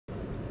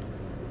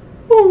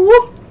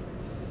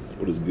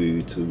What is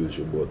good, YouTube? It's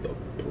your boy, the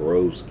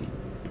Broski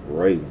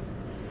Braylon,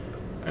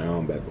 and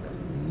I'm back with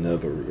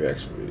another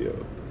reaction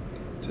video.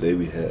 Today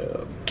we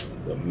have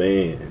the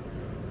man,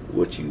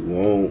 what you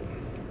want,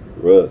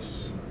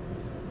 Russ.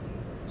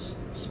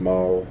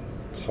 Small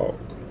talk.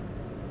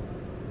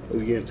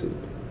 Let's get into it.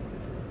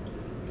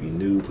 If you're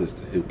new, please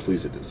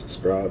hit the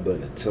subscribe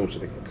button and tell me what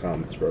you think in the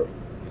comments, bro.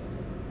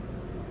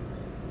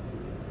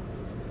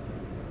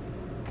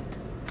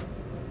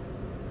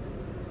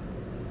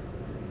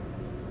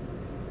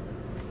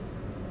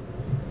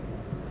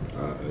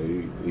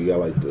 We got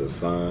like the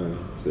sign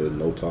said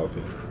no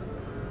talking.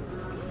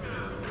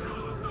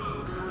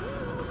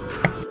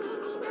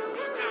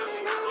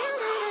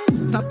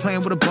 Stop playing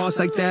with a boss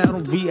like that. I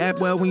don't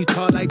react well when you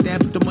talk like that.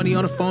 Put the money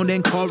on the phone,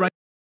 then call right.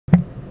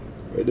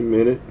 Wait a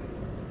minute.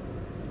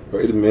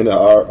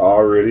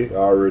 Already.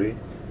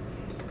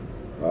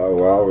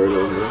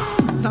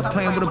 Stop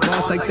playing with a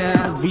boss like that.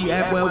 I don't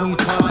react well when you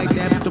talk like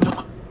that. Put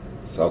the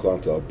Stop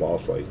talking to a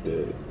boss like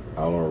that.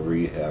 I don't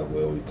react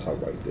well when you talk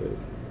like that.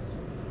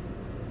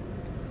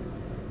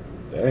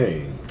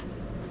 Dang,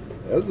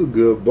 that's a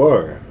good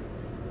bar.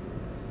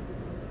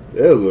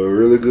 That's a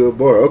really good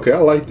bar. Okay, I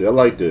like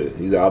that.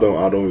 He's I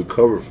don't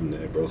recover from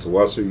that, bro. So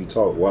watch how you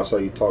talk. Watch how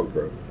you talk,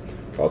 bro.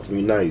 Talk to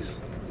me nice.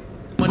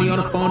 money on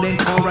the phone, then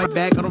call right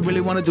back. I don't really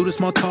want to do the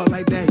small talk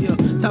like that. Yeah,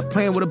 stop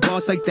playing with a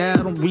boss like that.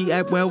 I don't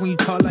react well when you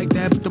talk like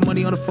that. Put the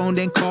money on the phone,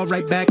 then call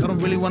right back. I don't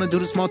really want to do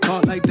the small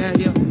talk like that.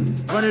 Yeah,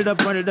 run it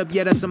up.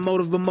 Yeah, that's a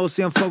motive, but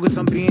mostly I'm focused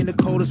on being the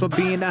coldest or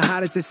being the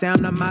hottest. They say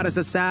I'm not modest.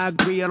 I say I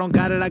agree. I don't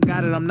got it. I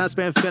got it. I'm not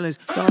sparing feelings.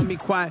 Don't let me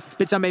quiet,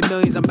 bitch. I made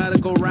millions. I'm about to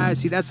go ride.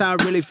 See, that's how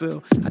I really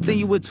feel. I think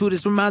you would too.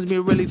 This reminds me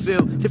of really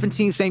feel. Different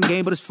team, same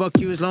game, but it's fuck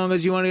you. As long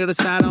as you on the other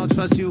side, I don't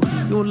trust you.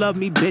 You don't love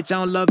me, bitch. I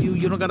don't love you.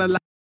 You don't gotta lie.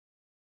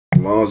 As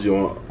long as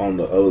you're on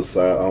the other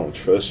side, I don't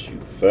trust you.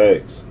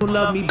 Facts. You don't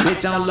love me,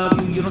 bitch, I don't love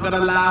you. You don't gotta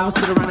lie, I won't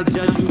sit around and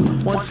judge you.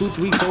 1, 2,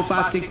 3, 4,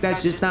 5, 6,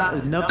 that's just not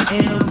enough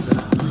M's.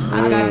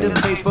 I got to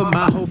pay for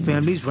my whole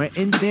family's rent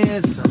and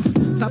then some.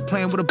 Stop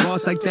playing with a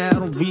boss like that. I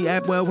don't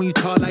react well when you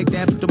talk like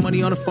that. Put the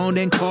money on the phone,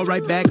 then call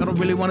right back. I don't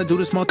really want to do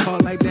the small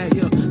talk like that.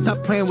 Yeah, stop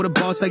playing with a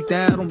boss like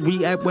that. I don't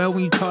react well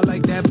when you talk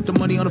like that. Put the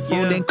money on the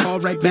phone, then call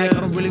right back. I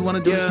don't really want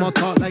to do the small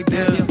talk like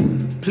that. Yeah.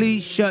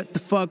 Please shut the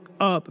fuck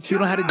up. If you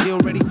don't have a deal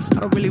ready, I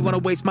don't really want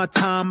to waste my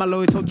time. My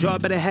lawyer told you I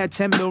better have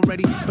 10 mil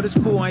ready. But it's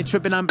cool, I ain't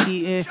tripping, I'm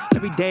eating.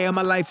 Every day of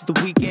my life is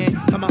the weekend.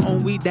 Got my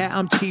own weed that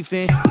I'm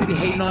chiefing. They be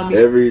hating on me.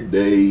 Every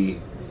day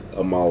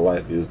of my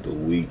life is the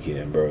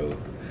weekend, bro.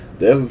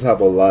 That's the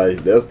type of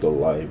life, that's the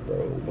life, bro.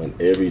 When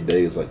every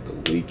day is like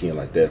the weekend,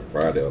 like that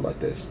Friday, or like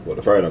that, well,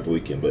 the Friday not the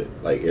weekend, but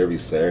like every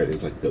Saturday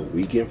is like the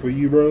weekend for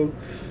you, bro.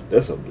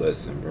 That's a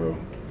blessing, bro.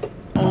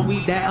 On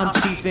weed that I'm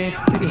chiefing.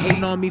 They be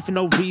hating on me for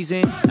no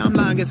reason. Now I'm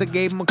lying, guess I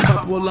gave him a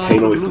couple of long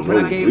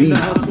blueprint. I gave him the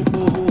hustle,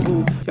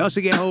 boo. Y'all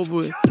should get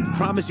over it.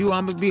 Promise you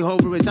I'ma be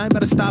over rich. I ain't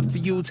about to stop for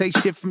you, take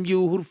shit from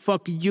you. Who the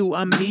fuck are you?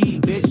 I'm me,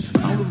 bitch.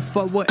 I don't give a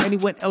fuck what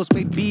anyone else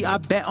may be. I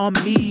bet on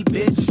me,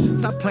 bitch.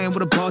 Stop playing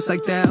with a boss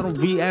like that. I don't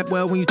react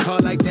well when you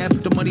talk like that.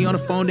 Put the money on the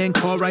phone, then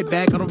call right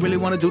back. I don't really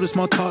want to do the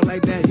small talk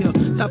like that. Yeah,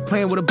 stop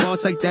playing with a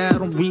boss like that. I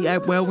don't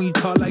react well when you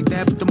talk like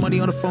that. Put the money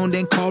on the phone,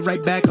 then call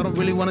right back. I don't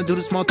really want to do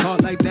the small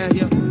talk like that.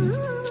 Yeah.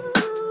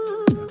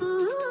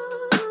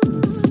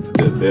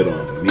 Bet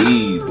on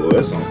me, boy.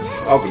 That's what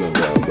I'm talking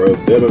about, bro.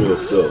 Bet on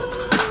yourself.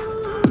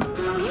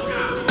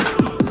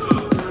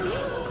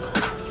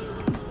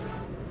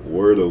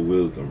 Word of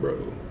wisdom,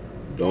 bro.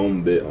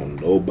 Don't bet on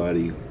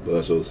nobody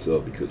but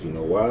yourself, because you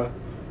know why?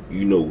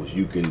 You know what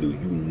you can do.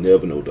 You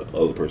never know what the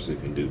other person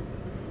can do.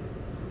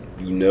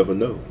 You never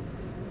know.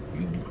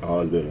 You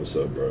always bet on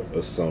yourself, bro.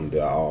 That's something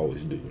that I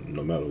always do,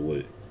 no matter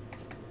what.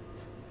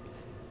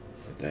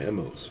 Damn,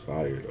 it was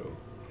fire though.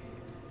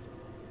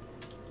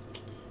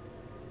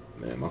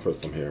 Man, my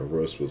first time hearing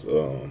Russ was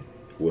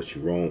What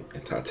You Want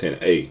and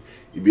Titanic. Hey,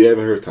 if you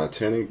haven't heard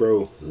Titanic,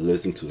 bro,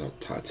 listen to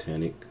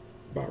Titanic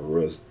by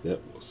Russ.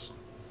 That was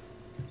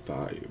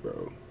fire,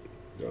 bro.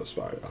 That was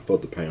fire. I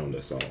felt the pain on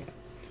that song.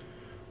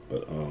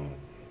 But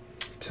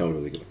tell me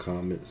in the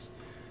comments,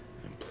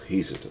 and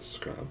please hit the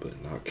subscribe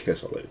button. I'll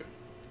catch y'all later.